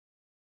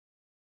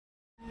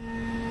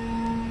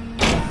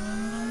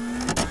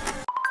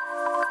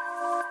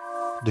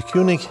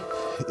DeCunic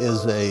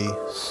is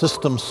a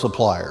system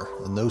supplier,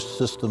 and those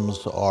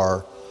systems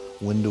are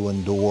window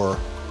and door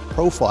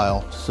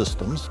profile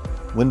systems.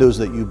 Windows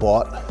that you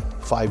bought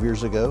 5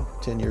 years ago,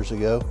 10 years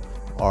ago,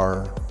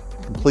 are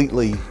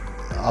completely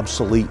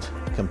obsolete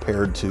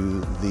compared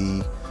to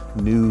the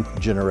new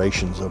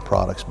generations of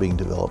products being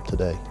developed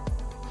today.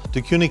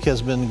 DeCunic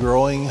has been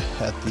growing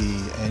at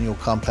the annual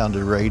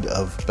compounded rate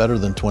of better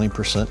than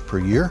 20% per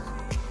year.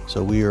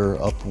 So we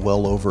are up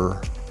well over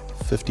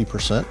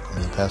 50%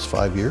 in the past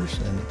 5 years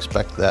and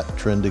expect that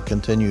trend to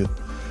continue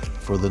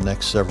for the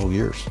next several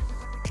years.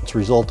 It's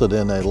resulted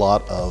in a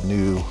lot of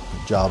new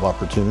job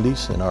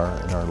opportunities in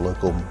our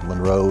local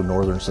Monroe,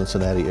 northern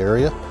Cincinnati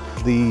area.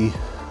 The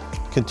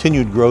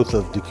continued growth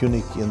of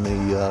DeCunic in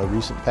the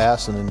recent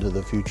past and into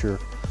the future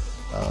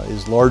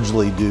is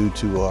largely due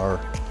to our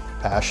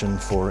passion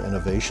for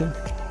innovation,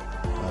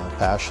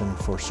 passion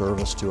for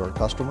service to our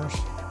customers,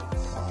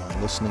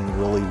 listening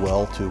really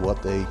well to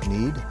what they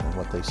need and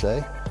what they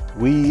say.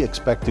 We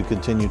expect to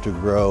continue to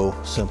grow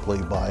simply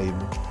by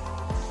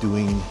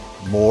doing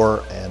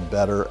more and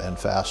better and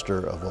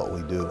faster of what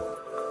we do.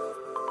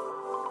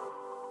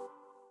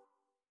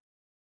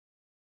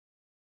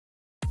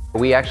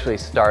 We actually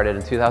started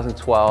in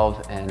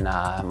 2012 in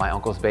my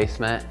uncle's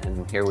basement,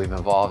 and here we've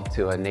evolved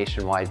to a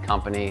nationwide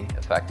company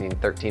affecting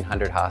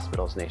 1,300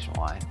 hospitals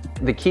nationwide.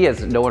 The key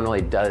is no one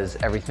really does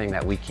everything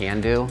that we can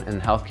do in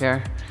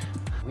healthcare.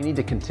 We need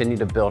to continue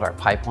to build our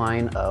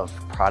pipeline of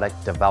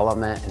product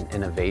development and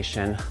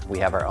innovation. We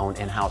have our own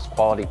in-house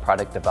quality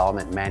product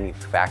development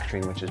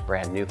manufacturing, which is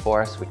brand new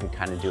for us. We can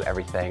kind of do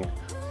everything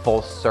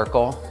full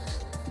circle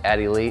at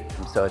Elite.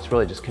 So it's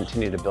really just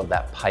continue to build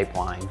that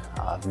pipeline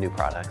of new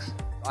products.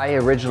 I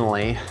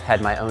originally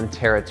had my own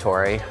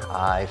territory.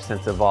 I've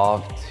since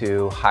evolved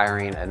to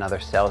hiring another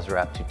sales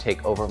rep to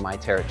take over my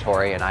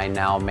territory, and I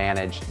now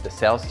manage the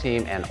sales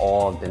team and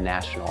all of the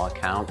national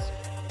accounts.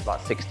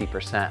 About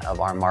 60% of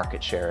our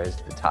market share is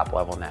the top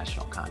level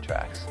national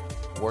contracts.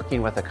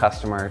 Working with a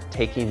customer,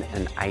 taking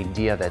an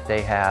idea that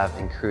they have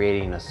and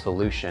creating a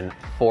solution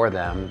for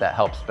them that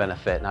helps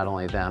benefit not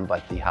only them,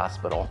 but the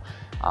hospital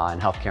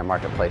and healthcare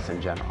marketplace in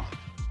general.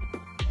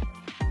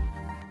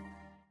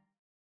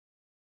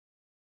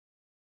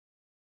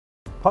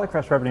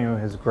 Polycraft's revenue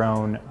has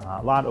grown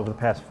a lot over the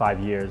past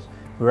 5 years.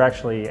 We were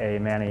actually a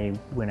MANNY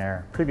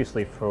winner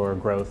previously for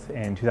growth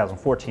in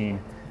 2014.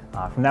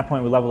 From that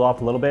point we leveled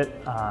off a little bit,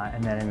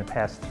 and then in the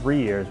past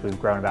 3 years we've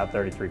grown about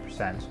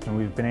 33%. And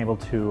we've been able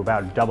to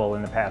about double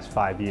in the past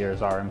 5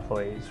 years our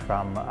employees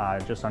from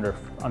just under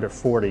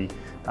 40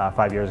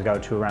 5 years ago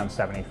to around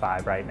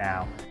 75 right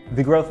now.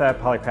 The growth that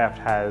Polycraft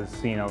has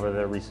seen over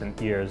the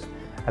recent years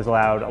has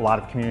allowed a lot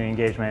of community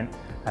engagement,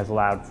 has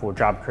allowed for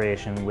job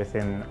creation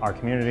within our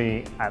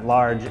community at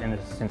large in the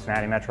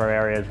Cincinnati metro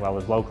area, as well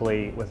as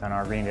locally within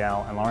our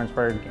Greendale and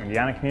Lawrenceburg,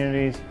 Indiana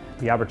communities.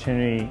 The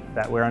opportunity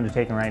that we're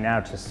undertaking right now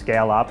to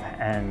scale up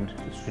and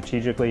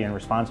strategically and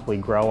responsibly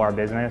grow our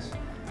business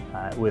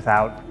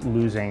without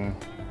losing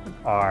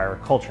our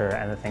culture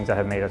and the things that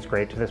have made us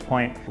great to this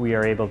point. We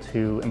are able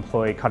to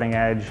employ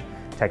cutting-edge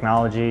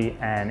technology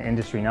and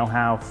industry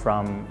know-how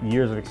from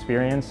years of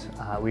experience.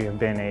 We have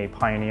been a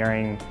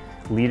pioneering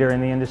leader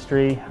in the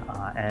industry,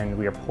 and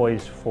we are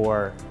poised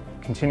for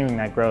continuing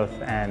that growth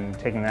and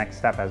taking the next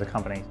step as a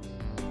company.